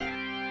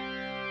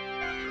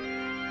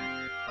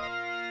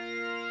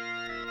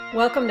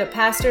Welcome to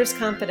Pastors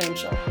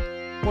Confidential.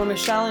 We're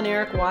Michelle and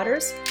Eric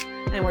Waters,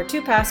 and we're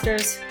two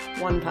pastors,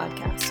 one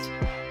podcast.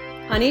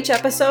 On each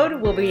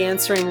episode, we'll be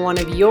answering one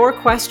of your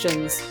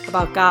questions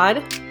about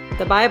God,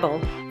 the Bible,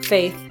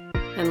 faith,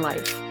 and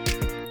life.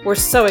 We're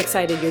so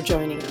excited you're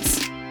joining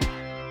us.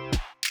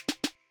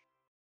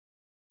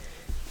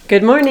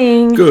 Good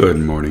morning. Good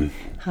morning.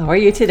 How are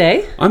you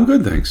today? I'm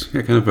good, thanks.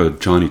 Yeah, kind of a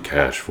Johnny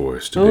Cash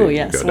voice today. Oh,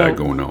 yes. You got that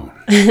going on.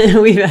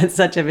 We've had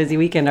such a busy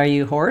weekend. Are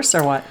you hoarse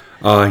or what?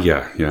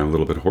 Yeah, I'm a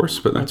little bit hoarse,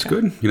 but that's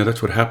good. You know,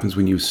 that's what happens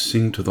when you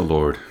sing to the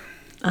Lord.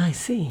 I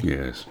see.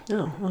 Yes.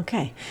 Oh,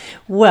 okay.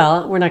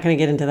 Well, we're not going to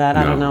get into that.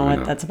 I don't know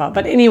what that's about.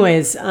 But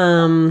anyways,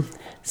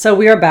 so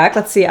we are back.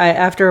 Let's see.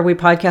 After we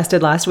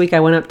podcasted last week, I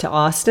went up to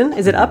Austin.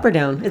 Is it up or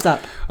down? It's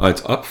up.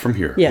 It's up from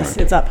here. Yes,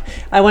 It's up.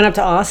 I went up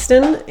to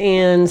Austin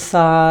and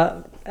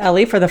saw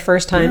Ellie for the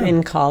first time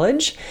in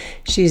college.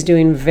 She's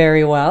doing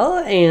very well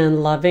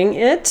and loving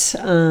it.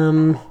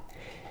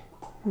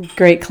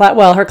 Great class.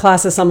 Well, her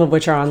classes, some of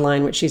which are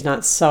online, which she's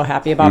not so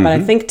happy about. But I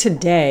think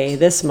today,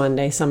 this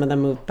Monday, some of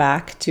them moved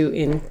back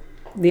to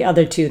the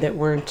other two that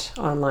weren't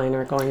online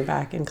are going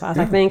back in class,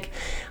 I think.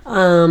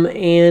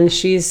 And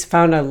she's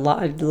found a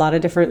lot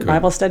of different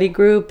Bible study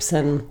groups,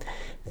 and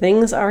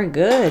things are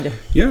good.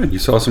 Yeah, you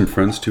saw some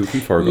friends too from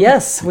Fargo.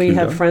 Yes, we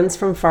have friends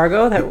from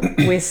Fargo that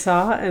we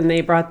saw, and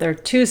they brought their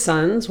two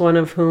sons, one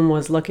of whom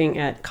was looking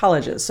at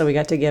colleges. So we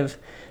got to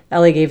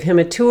Ellie gave him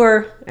a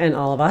tour, and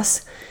all of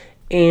us.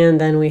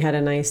 And then we had a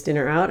nice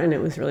dinner out, and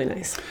it was really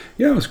nice.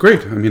 Yeah, it was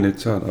great. I mean,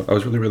 I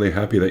was really, really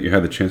happy that you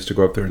had the chance to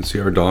go up there and see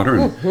our daughter,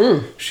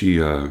 and she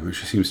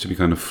seems to be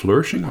kind of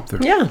flourishing up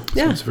there. Yeah.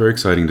 It's very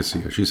exciting to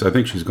see her. I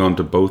think she's gone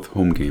to both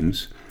home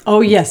games.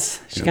 Oh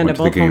yes, she's gone to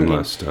both home games.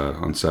 Went to the game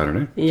last on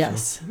Saturday.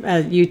 Yes,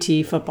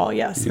 UT football.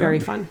 Yes, very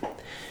fun.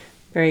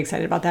 Very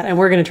excited about that, and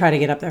we're going to try to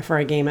get up there for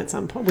a game at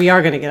some point. We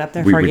are going to get up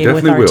there for a game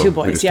with our two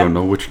boys. We just don't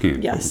know which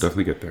game. Yes, we'll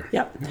definitely get there.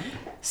 Yep.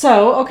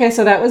 So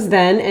that was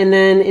then. And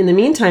then in the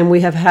meantime,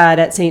 we have had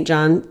at St.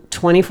 John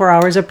 24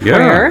 hours of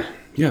prayer.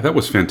 Yeah, that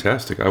was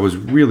fantastic. I was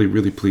really,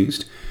 really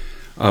pleased.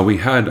 We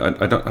had,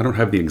 I don't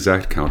have the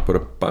exact count, but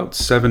about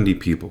 70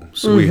 people.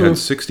 So we had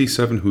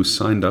 67 who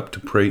signed up to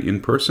pray in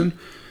person.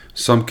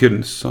 Some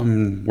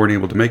weren't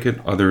able to make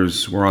it.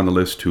 Others were on the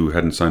list who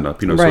hadn't signed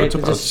up. So it's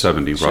about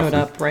 70 roughly. Showed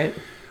up, right.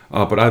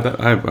 But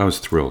I was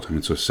thrilled. I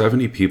mean, so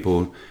 70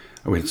 people.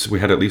 We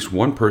had at least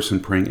one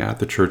person praying at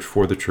the church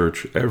for the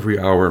church every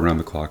hour around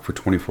the clock for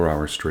 24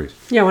 hours straight.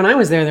 Yeah, when I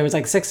was there was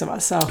like 6 of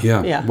us. So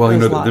yeah. Well,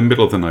 the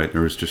middle of the night,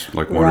 there was just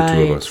like one or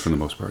two of us for the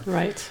most part.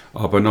 Right.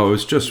 But no, it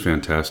was just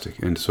fantastic.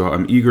 And so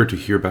I'm eager to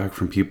hear back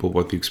from people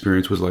what the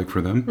experience was like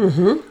for them.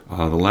 The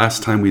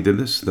last time we did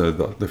this,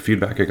 the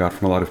feedback I got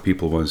from a lot of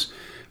people was,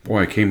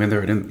 boy, I came in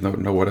there, I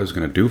didn't know what I was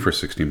going to do for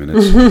 60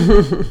 minutes.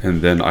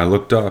 And then I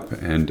looked up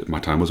and my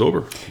time was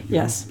over.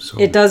 Yes. So.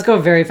 It does go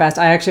very fast.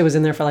 I actually was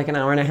in there for like an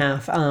hour and a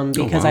half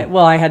because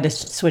I had to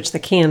switch the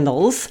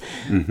candles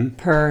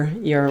per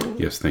your...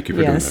 Yes, thank you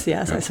for doing that.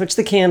 Yes, I switched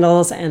the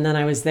candles and then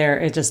I was there.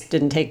 It just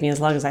didn't take me as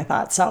long as I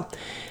thought. So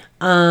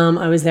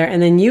I was there. And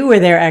then you were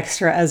there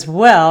extra as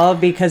well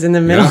because in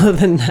the middle of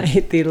the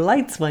night, the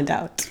lights went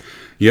out.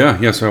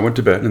 Yeah. So I went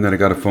to bed and then I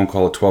got a phone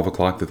call at 12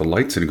 o'clock that the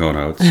lights had gone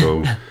out.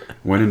 So...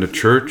 Went into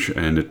church,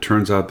 and it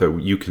turns out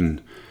that you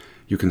can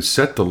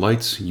set the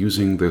lights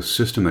using the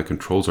system that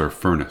controls our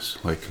furnace.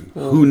 Like,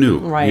 who knew?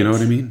 Right. You know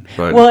what I mean?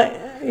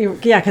 But,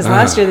 because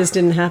last year this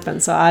didn't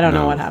happen, so I don't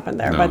know what happened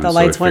there. But the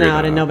lights went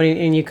out,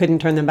 and you couldn't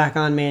turn them back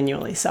on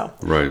manually. So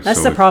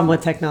that's the problem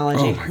with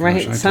technology,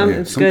 right?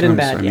 It's good and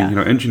bad.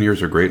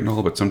 Engineers are great and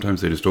all, but sometimes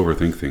they just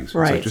overthink things.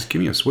 Right. It's like, just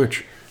give me a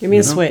switch. Give me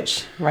a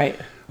switch. Right.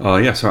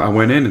 So I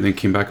went in and then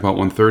came back about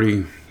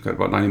 1:30. Got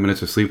about 90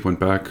 minutes of sleep, went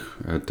back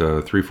at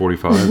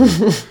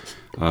 3:45,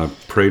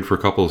 prayed for a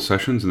couple of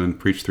sessions, and then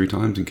preached 3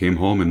 times and came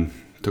home and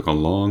took a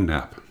long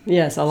nap.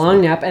 Yes, a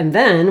long nap, and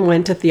then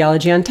went to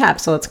Theology on Tap.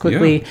 So let's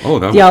quickly...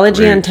 Yeah.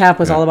 Theology on Tap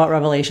was all about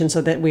Revelation,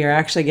 so that we are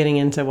actually getting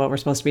into what we're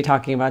supposed to be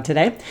talking about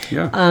today.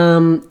 Yeah.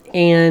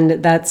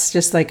 And that's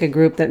just like a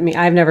group that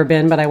I've never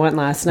been, but I went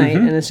last night,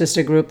 and it's just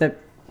a group that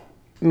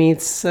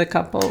meets a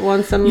couple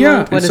once a month.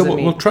 Yeah, what does it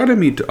mean? We'll try to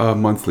meet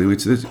monthly.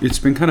 It's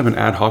been kind of an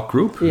ad hoc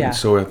group. Yeah. And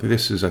so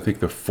this is, I think,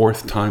 the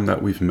 4th time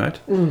that we've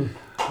met.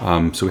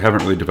 So we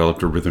haven't really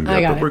developed a rhythm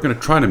yet, but we're going to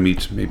try to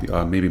meet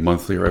maybe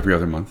monthly or every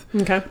other month.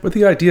 Okay. But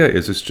the idea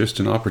is it's just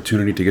an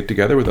opportunity to get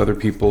together with other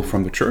people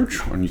from the church,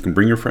 and you can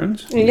bring your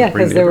friends. Yeah,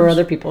 because there were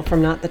other people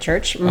from not the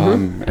church.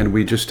 And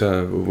we just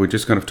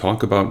kind of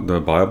talk about the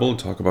Bible,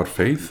 talk about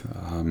faith.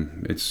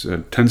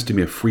 It tends to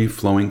be a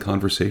free-flowing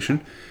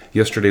conversation.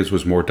 Yesterday's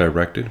was more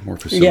directed, more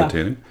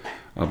facilitating,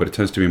 but it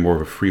tends to be more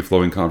of a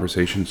free-flowing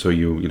conversation. So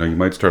you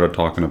might start out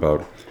talking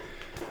about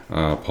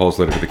Paul's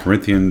letter to the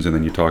Corinthians, and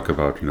then you talk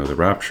about the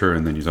rapture,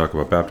 and then you talk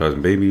about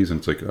baptizing babies, and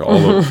it's like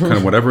all of kind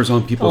of whatever's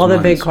on people's all the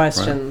minds, big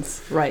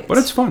questions, right? But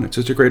it's fun. It's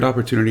just a great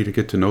opportunity to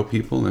get to know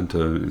people and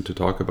to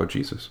talk about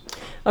Jesus.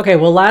 Okay,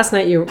 well, last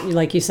night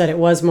like you said, it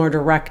was more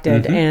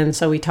directed, and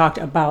so we talked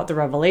about the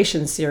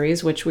Revelation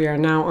series, which we are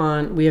now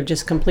on. We have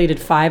just completed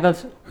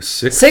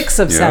six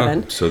of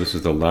 7. So this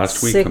is the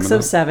last week. 6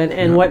 of 7,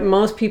 and what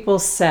most people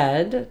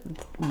said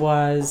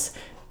was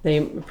they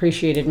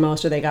appreciated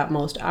most, or they got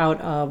most out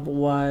of,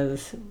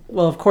 was,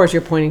 well, of course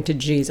you're pointing to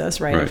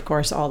Jesus, right? Of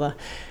course, all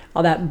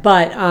that,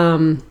 but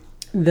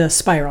the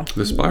spiral.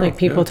 Like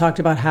people talked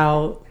about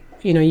how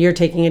you're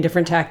taking a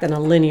different tact than a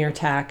linear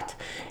tact,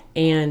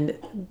 and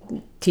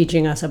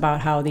teaching us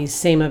about how these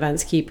same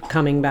events keep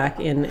coming back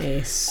in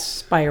a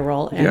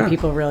spiral, and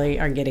people really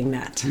are getting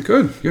that.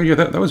 Good. Yeah.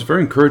 That was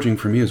very encouraging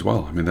for me as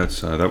well. I mean,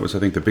 that was, I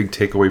think, the big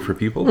takeaway for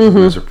people.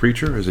 As a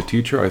preacher, as a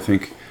teacher, I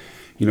think,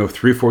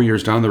 3 or 4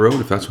 years down the road,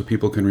 if that's what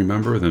people can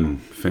remember, then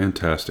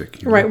fantastic.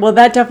 Right. Well,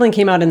 that definitely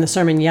came out in the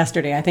sermon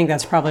yesterday. I think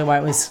that's probably why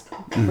it was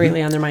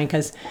greatly on their mind,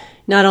 because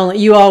not only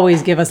you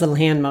always give us little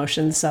hand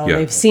motions, so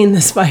they've seen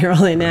the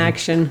spiral in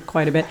action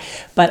quite a bit.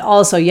 But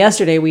also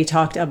yesterday we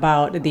talked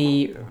about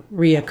the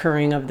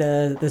reoccurring of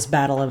this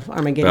Battle of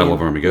Armageddon. Battle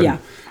of Armageddon.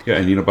 Yeah,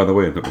 and by the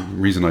way, the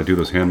reason I do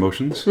those hand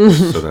motions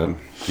is so that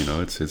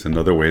it's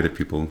another way that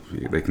people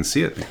they can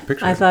see it, they can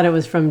picture it. I thought it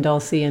was from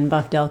Dulcie and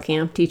Buff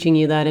Delcamp teaching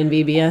you that in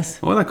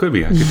VBS. Well, that could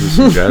be. I could do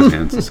some jazz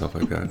hands and stuff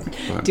like that.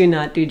 But do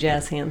not do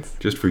jazz hands.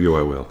 Just for you,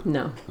 I will.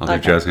 No, I'll do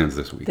jazz hands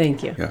this week.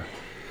 Thank you.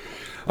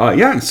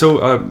 Yeah.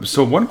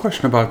 So one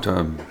question about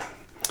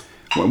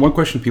one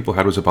question people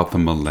had was about the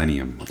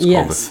millennium. It's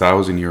called the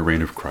 1,000-year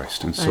reign of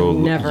Christ. And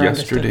so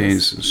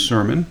yesterday's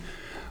sermon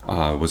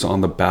was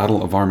on the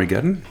Battle of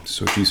Armageddon.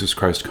 So Jesus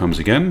Christ comes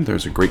again.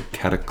 There's a great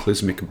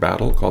cataclysmic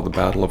battle called the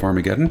Battle of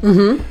Armageddon,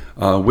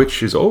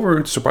 which is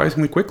over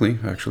surprisingly quickly,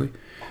 actually.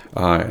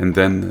 And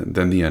then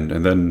the end,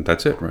 and then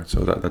that's it, right?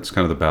 So that's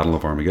kind of the Battle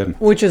of Armageddon,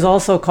 which is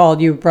also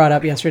called, you brought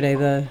up yesterday,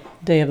 the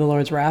Day of the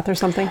Lord's Wrath or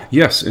something.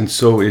 Yes, and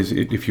so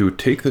if you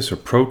take this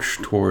approach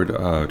toward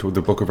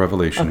the Book of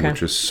Revelation,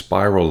 which is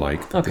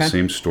spiral-like, the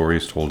same story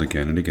is told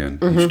again and again,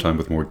 each time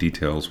with more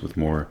details, with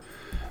more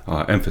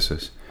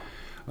emphasis.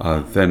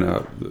 Then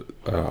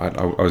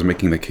I was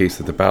making the case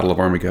that the Battle of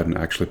Armageddon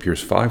actually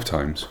appears 5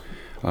 times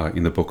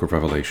in the Book of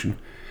Revelation.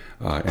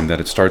 And that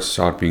it starts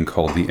out being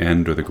called the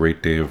end, or the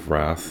great day of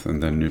wrath,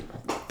 and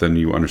then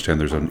you understand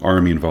there's an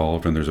army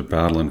involved, and there's a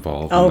battle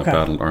involved, and the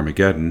Battle of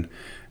Armageddon,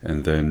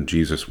 and then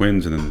Jesus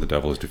wins, and then the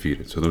devil is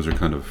defeated. So those are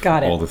kind of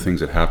all the things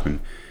that happen.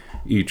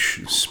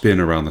 Each spin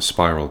around the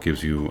spiral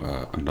gives you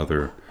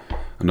another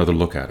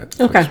look at it,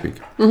 so to speak.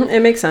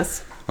 It makes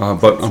sense.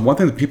 But one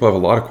thing that people have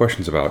a lot of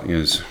questions about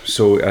is,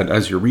 so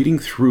as you're reading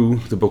through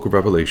the Book of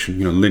Revelation,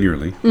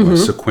 linearly,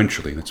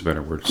 sequentially, that's a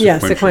better word.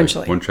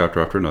 Sequentially. One chapter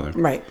after another.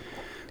 Right.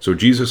 So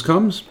Jesus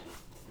comes,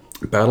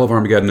 Battle of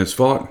Armageddon is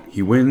fought,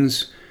 he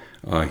wins,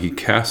 he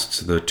casts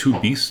the 2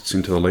 beasts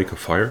into the lake of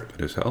fire,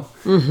 that is hell.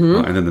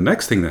 And then the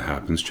next thing that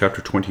happens,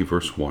 chapter 20,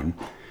 verse 1,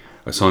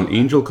 I saw an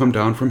angel come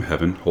down from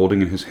heaven,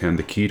 holding in his hand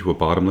the key to a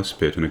bottomless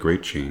pit and a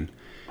great chain,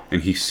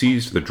 and he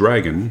seized the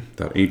dragon,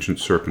 that ancient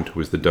serpent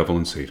who is the devil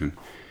and Satan,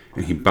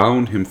 and he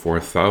bound him for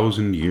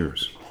 1,000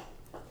 years.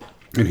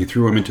 And he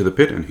threw him into the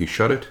pit, and he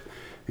shut it,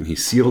 and he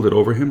sealed it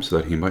over him, so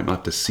that he might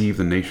not deceive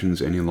the nations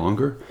any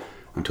longer,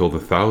 until the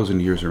 1,000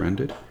 years are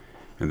ended,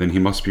 and then he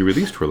must be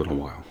released for a little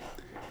while.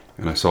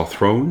 And I saw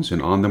thrones,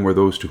 and on them were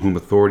those to whom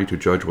authority to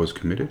judge was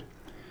committed.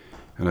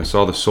 And I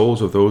saw the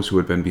souls of those who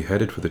had been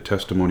beheaded for the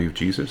testimony of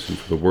Jesus and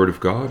for the word of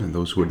God, and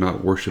those who had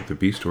not worshipped the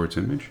beast or its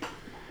image.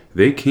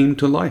 They came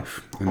to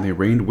life, and they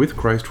reigned with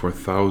Christ for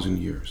 1,000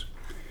 years.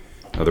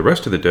 Now the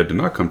rest of the dead did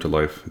not come to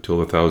life until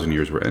the 1,000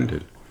 years were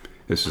ended.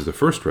 This is the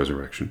first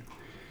resurrection.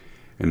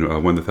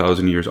 And when the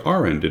 1,000 years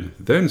are ended,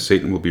 then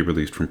Satan will be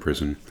released from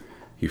prison.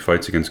 He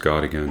fights against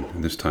God again,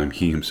 and this time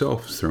he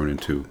himself is thrown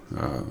into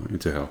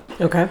hell.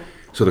 Okay.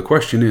 So the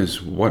question is,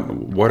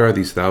 what are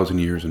these 1,000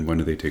 years, and when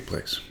do they take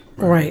place?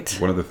 Right.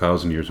 What are the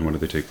 1,000 years, and when do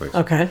they take place?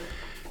 Okay.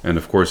 And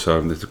of course,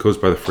 this goes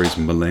by the phrase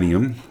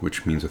millennium,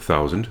 which means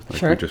 1,000.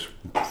 We just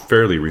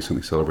fairly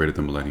recently celebrated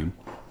the millennium.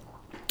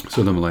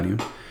 So the millennium.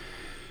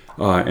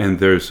 And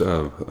there's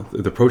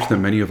the approach that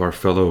many of our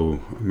fellow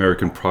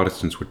American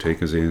Protestants would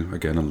take is,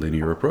 again, a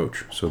linear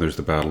approach. So there's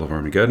the Battle of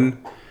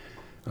Armageddon.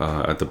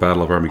 At the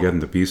Battle of Armageddon,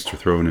 the beasts are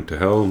thrown into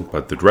hell,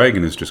 but the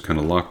dragon is just kind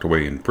of locked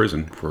away in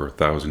prison for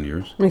 1,000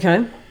 years.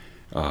 Okay.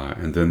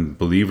 And then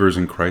believers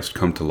in Christ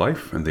come to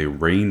life, and they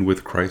reign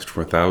with Christ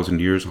for 1,000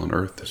 years on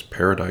earth. There's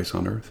paradise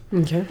on earth.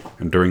 Okay.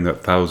 And during that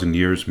 1,000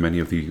 years, many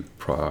of the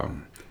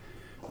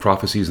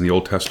prophecies in the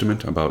Old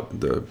Testament about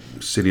the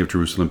city of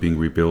Jerusalem being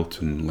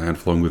rebuilt and land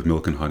flowing with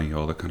milk and honey,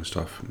 all that kind of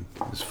stuff,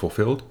 is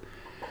fulfilled.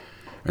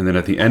 And then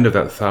at the end of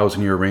that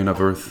 1,000-year reign of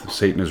earth,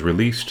 Satan is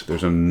released.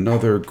 There's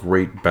another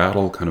great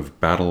battle, kind of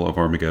Battle of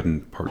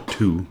Armageddon part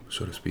 2,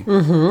 so to speak.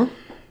 And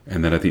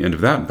then at the end of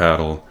that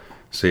battle,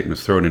 Satan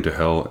is thrown into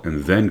hell,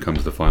 and then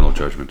comes the final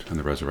judgment and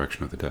the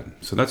resurrection of the dead.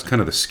 So that's kind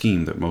of the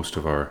scheme that most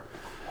of our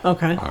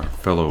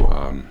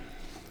fellow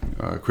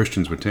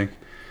Christians would take.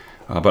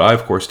 But I,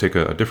 of course, take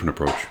a different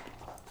approach.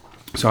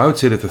 So I would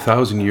say that the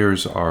 1,000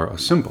 years are a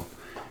symbol.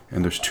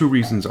 And there's two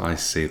reasons I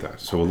say that.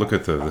 So we'll look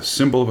at the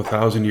symbol of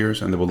 1,000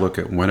 years, and then we'll look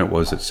at when it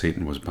was that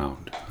Satan was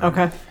bound.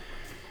 Okay.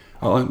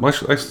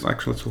 Let's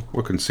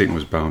look when Satan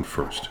was bound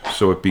first.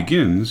 So it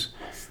begins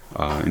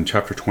in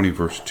chapter 20,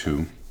 verse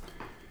 2.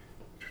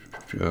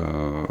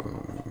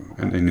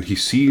 And he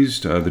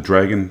seized the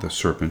dragon, the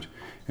serpent,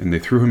 and they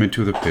threw him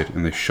into the pit,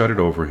 and they shut it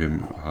over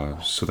him,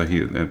 so that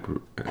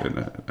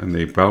and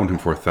they bound him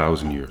for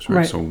 1,000 years.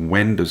 Right? So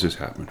when does this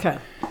happen? Okay.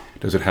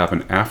 Does it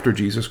happen after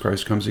Jesus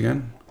Christ comes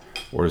again?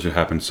 Or does it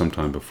happen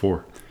sometime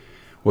before?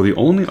 Well, the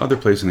only other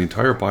place in the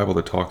entire Bible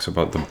that talks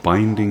about the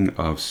binding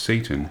of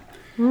Satan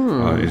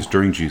is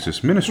during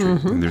Jesus' ministry.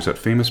 And there's that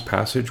famous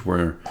passage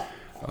where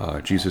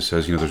Jesus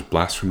says, there's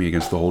blasphemy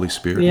against the Holy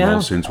Spirit, and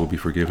all sins will be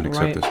forgiven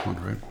except this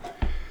one, right?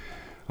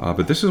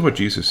 But this is what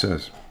Jesus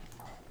says.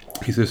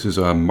 This is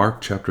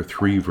Mark chapter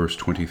 3, verse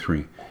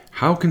 23.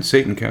 How can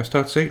Satan cast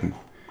out Satan?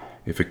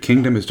 If a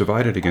kingdom is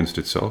divided against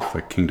itself,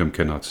 that kingdom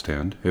cannot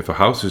stand. If a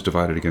house is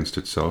divided against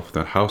itself,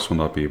 that house will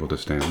not be able to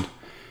stand.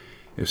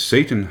 If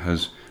Satan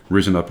has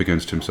risen up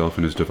against himself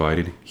and is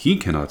divided, he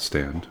cannot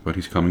stand, but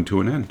he's coming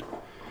to an end.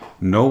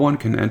 No one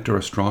can enter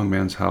a strong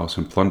man's house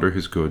and plunder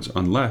his goods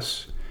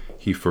unless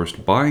he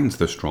first binds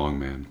the strong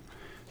man.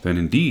 Then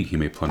indeed he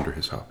may plunder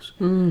his house.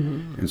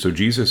 And so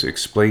Jesus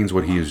explains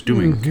what he is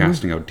doing,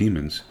 casting out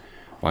demons,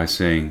 by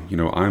saying,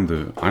 I'm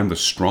the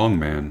strong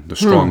man, the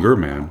stronger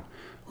man,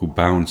 who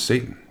bound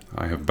Satan.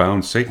 I have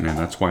bound Satan, and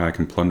that's why I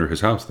can plunder his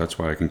house. That's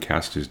why I can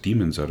cast his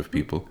demons out of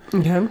people.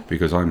 Okay.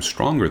 Because I'm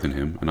stronger than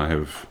him, and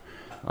I've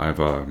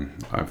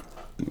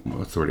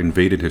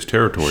invaded his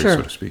territory,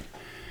 so to speak.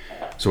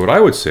 So what I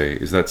would say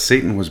is that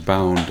Satan was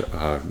bound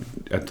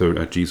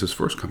at Jesus'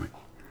 first coming.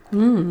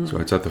 So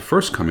it's at the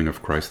first coming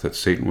of Christ that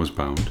Satan was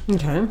bound,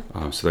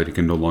 so that he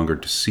can no longer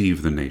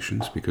deceive the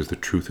nations, because the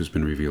truth has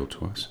been revealed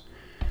to us,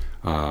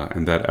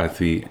 and that at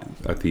the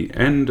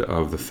end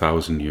of the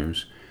 1,000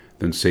 years,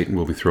 then Satan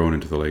will be thrown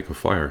into the lake of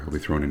fire. He'll be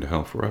thrown into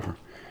hell forever.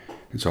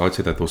 And so I'd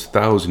say that those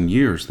 1,000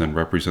 years then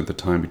represent the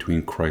time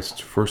between Christ's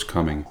first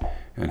coming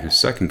and his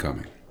second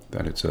coming.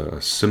 That it's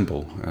a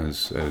symbol,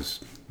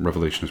 as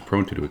Revelation is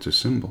prone to do. It's a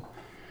symbol.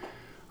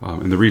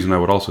 And the reason I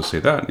would also say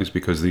that is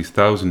because these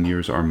 1,000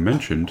 years are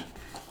mentioned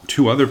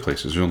two other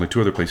places. There's only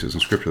two other places in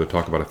Scripture that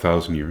talk about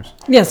 1,000 years.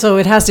 Yeah, so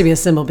it has to be a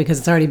symbol because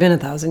it's already been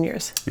 1,000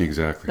 years.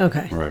 Exactly.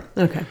 Okay. Right.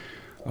 Okay.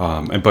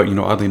 But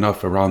oddly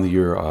enough, around the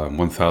year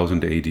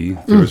 1000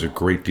 AD, there was a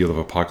great deal of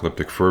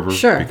apocalyptic fervor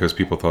because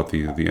people thought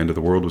the end of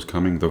the world was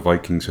coming. The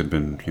Vikings had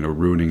been,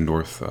 ruining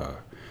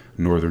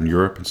northern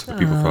Europe, and so the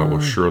people thought, well,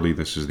 surely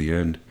this is the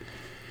end.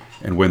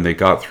 And when they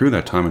got through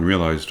that time and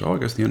realized, I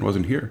guess the end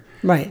wasn't here.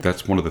 Right.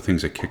 That's one of the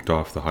things that kicked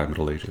off the High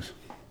Middle Ages.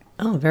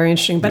 Oh, very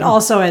interesting. But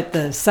also at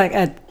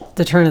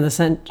the turn of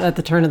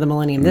the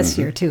millennium this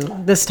year too.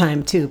 This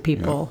time too,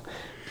 people.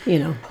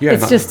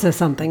 It's just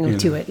something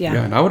to it, Yeah,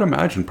 and I would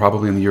imagine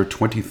probably in the year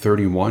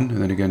 2031,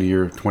 and then again the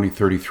year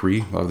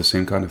 2033, of the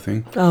same kind of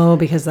thing. Oh,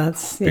 because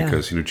that's,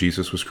 Because,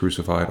 Jesus was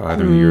crucified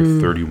either in the year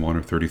 31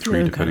 or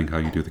 33, depending how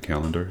you do the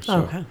calendar.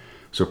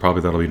 So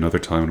probably that'll be another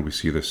time when we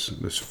see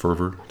this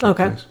fervor take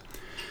place.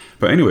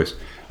 But anyways,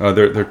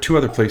 there are two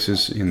other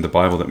places in the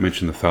Bible that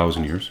mention the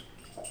 1,000 years.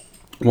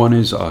 One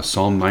is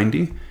Psalm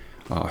 90.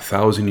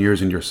 1,000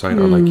 years in your sight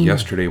are like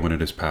yesterday when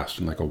it is past,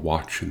 and like a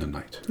watch in the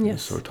night.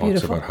 Yes, so it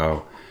talks about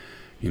how,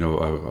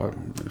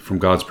 from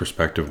God's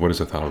perspective, what is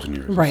 1,000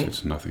 years? Right.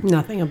 It's nothing.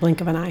 Nothing, a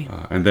blink of an eye.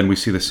 And then we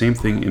see the same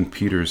thing in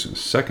Peter's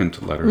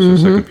second letter,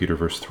 so 2 Peter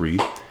verse 3.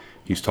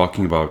 He's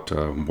talking about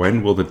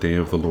when will the day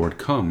of the Lord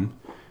come?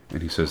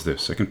 And he says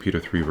this, 2 Peter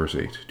 3 verse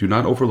 8. Do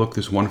not overlook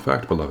this one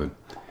fact, beloved,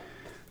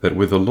 that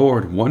with the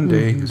Lord 1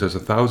 day is as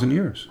 1,000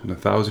 years, and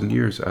 1,000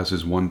 years as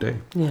is 1 day.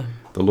 Yeah.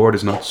 The Lord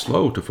is not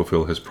slow to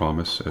fulfill his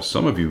promise, as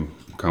some of you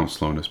count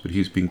slowness, but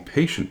he is being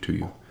patient to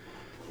you,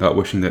 not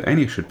wishing that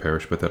any should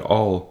perish, but that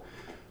all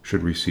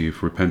should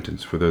receive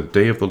repentance. For the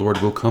day of the Lord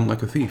will come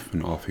like a thief,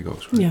 and off he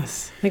goes. Right?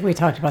 Yes. I think we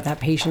talked about that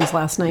patience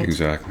last night.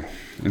 Exactly.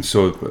 And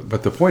so,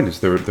 but the point is,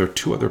 there are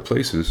two other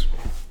places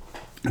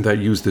that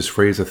use this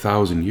phrase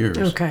 1,000 years.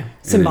 Okay,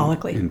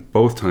 symbolically. In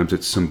both times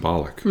it's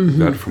symbolic.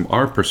 That from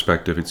our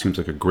perspective, it seems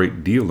like a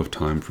great deal of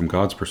time. From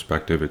God's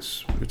perspective,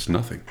 it's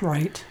nothing.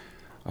 Right.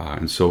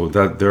 And so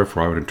that,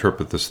 therefore, I would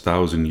interpret this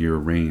 1,000-year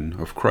reign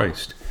of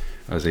Christ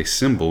as a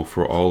symbol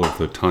for all of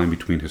the time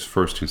between his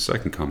first and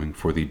second coming,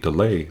 for the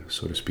delay,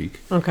 so to speak,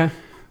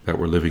 that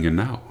we're living in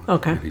now.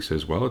 Okay. And he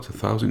says, well, it's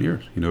 1,000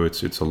 years.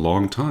 It's a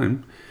long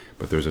time,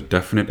 but there's a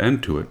definite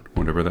end to it,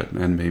 whatever that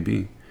end may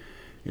be.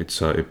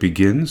 It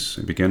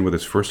began with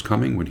his first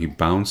coming when he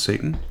bound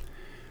Satan,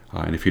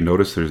 and if you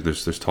notice,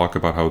 there's talk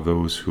about how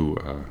those who,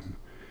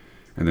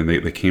 and then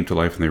they came to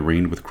life and they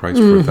reigned with Christ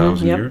for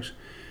 1,000 years,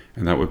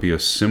 and that would be a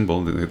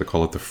symbol. They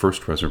call it the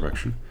first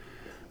resurrection.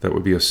 That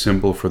would be a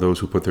symbol for those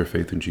who put their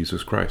faith in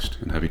Jesus Christ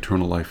and have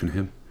eternal life in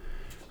him,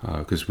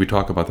 because we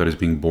talk about that as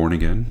being born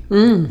again.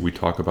 We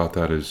talk about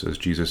that as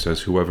Jesus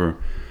says, whoever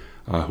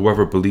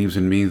Whoever believes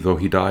in me, though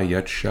he die,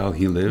 yet shall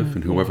he live.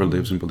 And whoever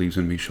lives and believes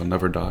in me shall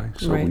never die.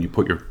 So when you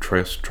put your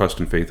trust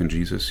and faith in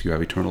Jesus, you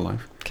have eternal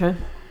life. Okay.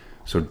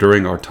 So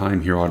during our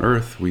time here on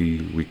earth,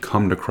 we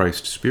come to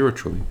Christ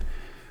spiritually.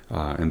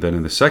 And then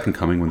in the second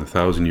coming, when the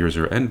 1,000 years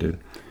are ended,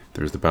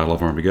 there's the Battle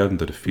of Armageddon,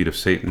 the defeat of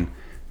Satan,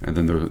 and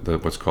then the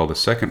what's called the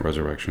second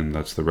resurrection.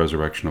 That's the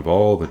resurrection of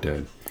all the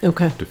dead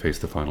to face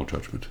the final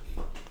judgment.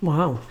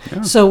 Wow.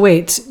 Yeah. So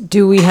wait,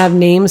 do we have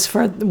names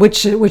for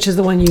which is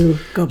the one you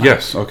go by?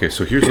 Yes. Okay.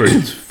 So here's where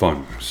it's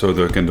fun. So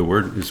the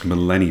word is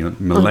millennium,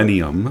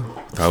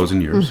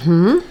 1,000 years.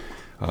 Mm-hmm.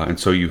 And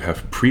so you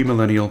have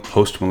premillennial,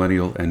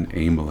 postmillennial, and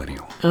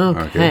amillennial.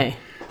 Okay.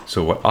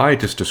 So what I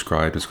just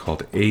described is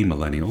called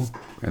amillennial,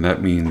 and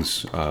that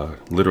means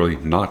literally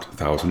not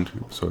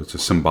 1,000. So it's a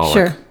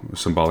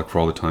symbolic for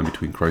all the time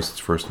between Christ's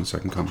first and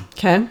second coming.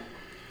 Okay.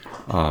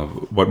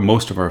 What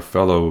most of our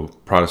fellow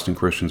Protestant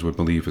Christians would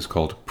believe is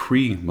called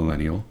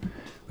premillennial,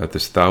 that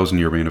this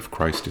 1,000-year reign of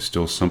Christ is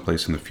still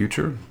someplace in the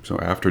future. So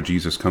after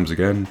Jesus comes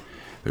again,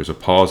 there's a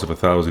pause of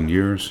 1,000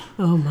 years.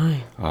 Oh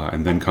my!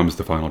 And then comes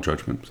the final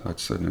judgment.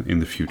 That's in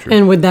the future.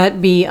 And would that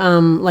be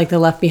like the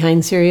Left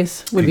Behind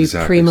series? Would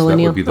Exactly. be premillennial. So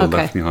that would be the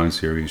Left Behind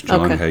series.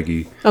 John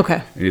Hagee.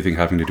 Okay. Anything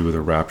having to do with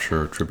the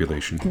rapture,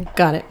 tribulation.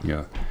 Got it.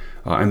 Yeah.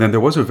 And then there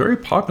was a very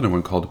popular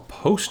one called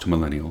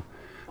postmillennial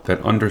that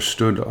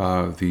understood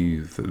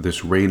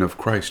this reign of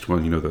Christ.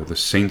 When the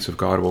saints of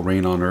God will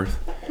reign on earth.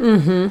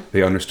 Mm-hmm.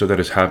 They understood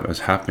that as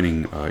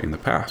happening in the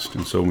past.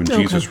 And so when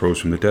Jesus rose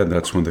from the dead,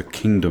 that's when the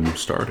kingdom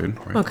started.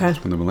 Right? Okay.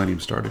 That's when the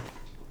millennium started.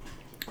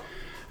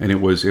 And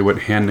it went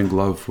hand in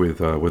glove with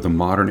the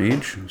modern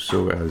age.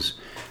 So as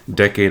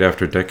decade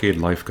after decade,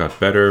 life got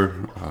better,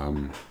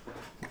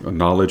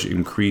 knowledge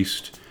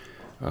increased,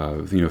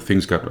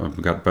 things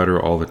got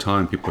better all the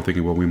time. People were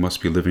thinking, well, we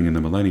must be living in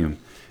the millennium.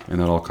 And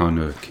that all kind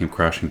of came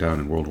crashing down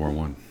in World War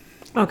I.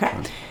 Okay.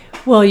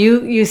 Well,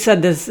 you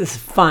said this is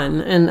fun,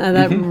 and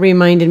that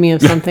reminded me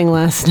of something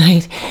last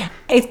night.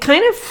 It's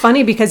kind of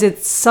funny because it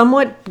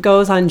somewhat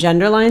goes on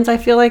gender lines, I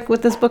feel like,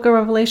 with this book of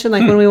Revelation.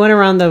 Like when we went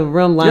around the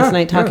room last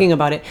night talking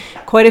about it,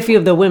 quite a few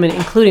of the women,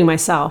 including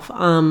myself,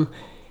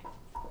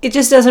 it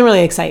just doesn't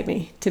really excite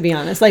me, to be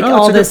honest. Like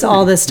all this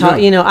talk,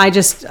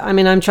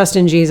 I'm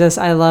trusting Jesus.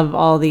 I love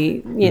all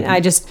the,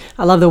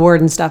 I love the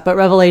word and stuff, but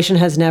Revelation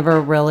has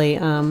never really,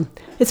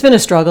 it's been a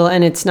struggle,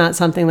 and it's not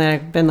something that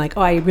I've been like,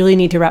 oh, I really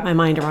need to wrap my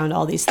mind around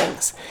all these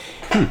things.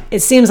 It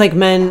seems like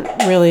men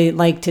really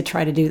like to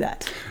try to do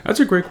that.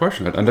 That's a great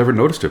question. I never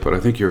noticed it, but I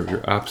think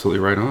you're absolutely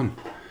right on.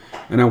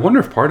 And I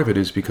wonder if part of it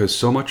is because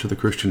so much of the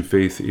Christian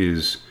faith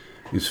is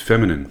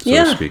feminine, so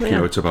to speak.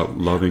 Yeah. It's about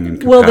loving and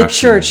compassion. Well, the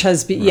church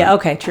has been,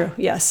 okay, true,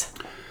 yes.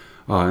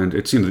 And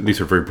it seems that these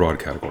are very broad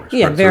categories.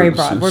 Yeah, right? very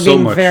broad. We're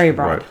being very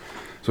broad.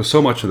 Right.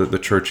 So much of the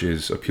church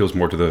appeals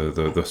more to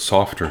the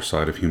softer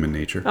side of human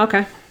nature.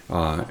 Okay.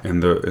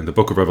 And the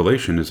book of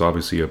Revelation is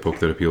obviously a book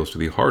that appeals to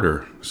the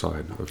harder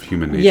side of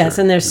human nature. Yes,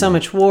 and there's so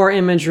much war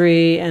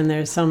imagery, and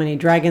there's so many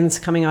dragons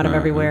coming out of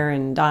everywhere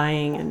and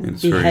dying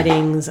and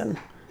beheadings and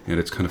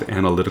it's kind of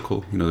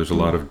analytical. There's a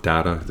lot of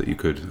data that you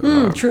could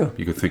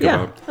you could think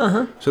about.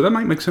 Uh-huh. So that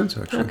might make sense,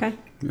 actually. Okay.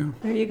 Yeah.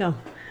 There you go.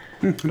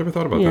 I never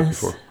thought about that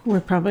before.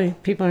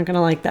 People aren't going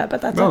to like that,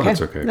 but that's okay.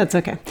 That's okay. That's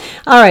okay.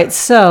 All right.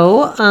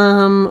 So,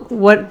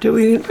 what do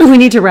we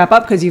need to wrap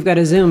up because you've got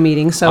a Zoom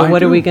meeting. So,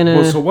 what are we going to?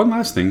 Well, so one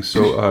last thing.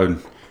 So,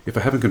 if I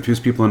haven't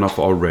confused people enough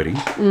already,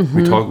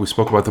 we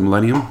spoke about the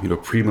millennium.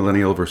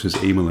 Premillennial versus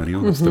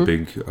amillennial. That's the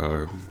big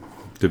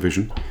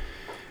division.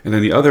 And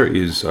then the other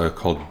is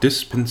called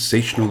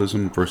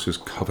dispensationalism versus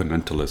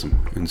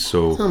covenantalism. And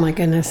so, oh my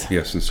goodness.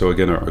 Yes, and so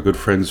again, our good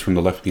friends from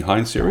the Left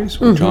Behind series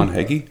with John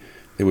Hagee,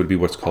 they would be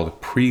what's called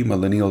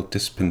premillennial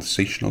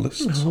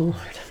dispensationalists. Oh, Lord.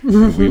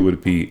 And we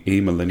would be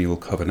amillennial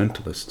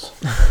covenantalists.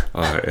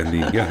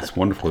 It's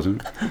wonderful,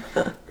 isn't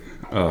it?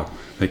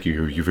 Thank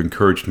you. You've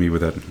encouraged me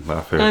with that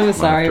laugh. I'm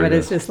sorry, but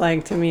it's just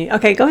like to me.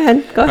 Okay, go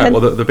ahead. Go ahead.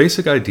 Well, the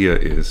basic idea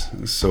is,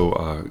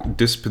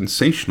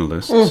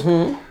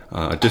 dispensationalists,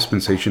 a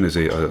dispensation is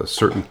a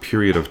certain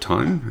period of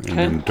time. And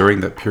then during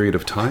that period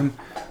of time,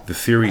 the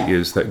theory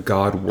is that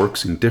God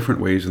works in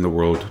different ways in the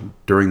world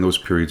during those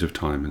periods of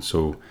time. And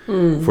so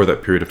for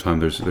that period of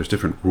time, there's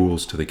different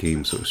rules to the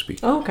game, so to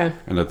speak. Oh, okay.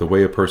 And that the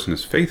way a person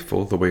is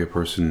faithful, the way a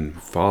person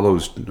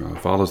follows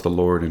the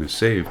Lord and is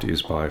saved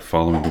is by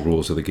following the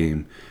rules of the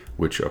game,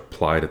 which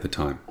applied at the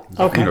time.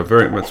 Okay. That's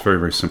very,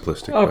 very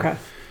simplistic. Okay.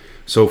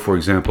 So, for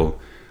example,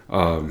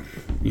 there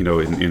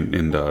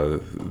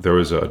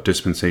was a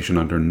dispensation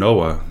under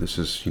Noah. This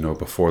is,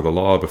 before the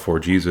law, before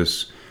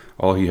Jesus.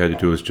 All he had to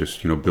do is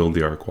just, build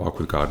the ark, walk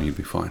with God, and he'd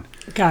be fine.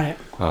 Got it.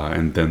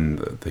 And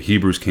then the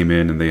Hebrews came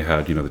in, and they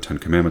had, the Ten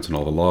Commandments and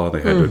all the law.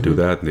 They had to do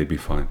that, and they'd be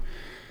fine.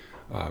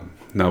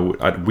 Now,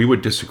 we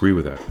would disagree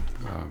with that.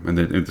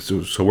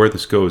 So where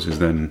this goes is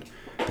then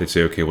they'd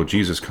say, okay, well,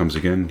 Jesus comes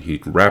again.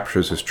 He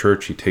raptures his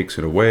church. He takes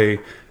it away.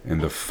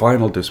 And the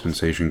final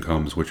dispensation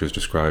comes, which is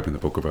described in the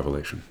book of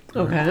Revelation.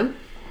 Okay. Right?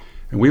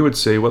 And we would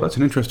say, well, that's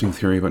an interesting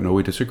theory, but no,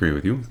 we disagree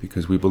with you,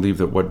 because we believe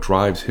that what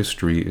drives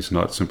history is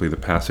not simply the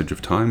passage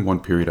of time, one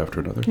period after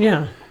another.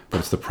 Yeah. but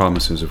it's the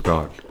promises of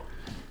God.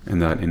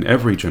 And that in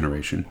every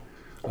generation,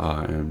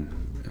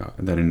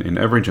 in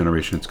every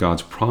generation, it's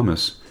God's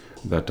promise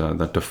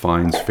that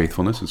defines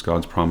faithfulness. It's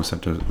God's promise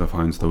that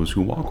defines those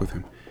who walk with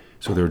Him.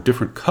 So there are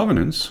different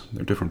covenants,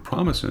 there are different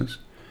promises.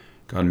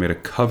 God made a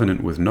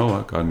covenant with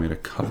Noah. God made a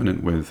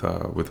covenant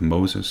with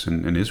Moses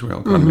and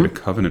Israel. God made a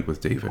covenant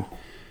with David.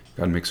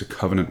 God makes a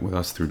covenant with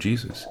us through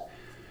Jesus.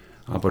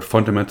 But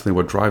fundamentally,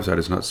 what drives that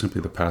is not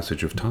simply the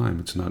passage of time.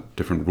 It's not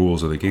different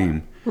rules of the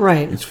game.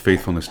 Right. It's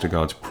faithfulness to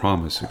God's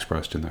promise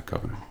expressed in that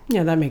covenant.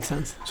 Yeah, that makes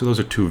sense. So those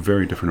are two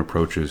very different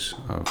approaches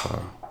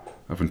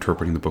of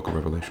interpreting the book of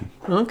Revelation.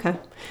 Okay.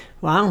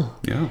 Wow.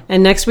 Yeah.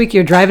 And next week,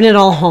 you're driving it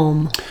all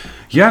home.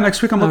 Yeah,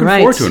 next week I'm looking right.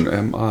 forward to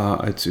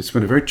it. It's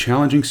been a very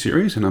challenging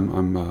series, and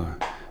I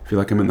feel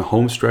like I'm in the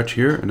home stretch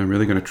here, and I'm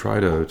really going to try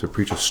to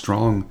preach a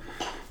strong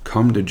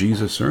come to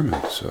Jesus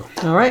sermon. So.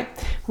 All right.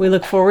 We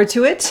look forward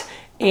to it.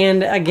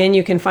 And again,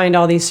 you can find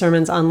all these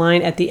sermons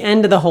online. At the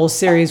end of the whole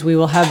series, we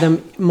will have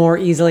them more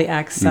easily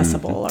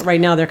accessible.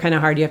 Right now, they're kind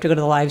of hard. You have to go to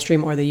the live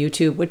stream or the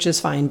YouTube, which is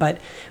fine. But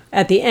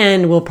at the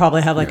end, we'll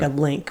probably have a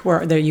link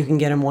where there you can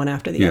get them one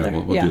after the other.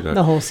 We'll do that.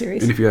 The whole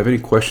series. And if you have any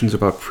questions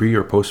about pre-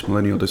 or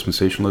post-millennial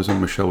dispensationalism,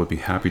 Michelle would be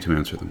happy to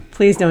answer them.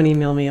 Please don't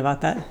email me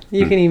about that.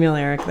 You can email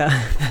Eric, though.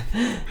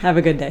 Have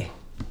a good day.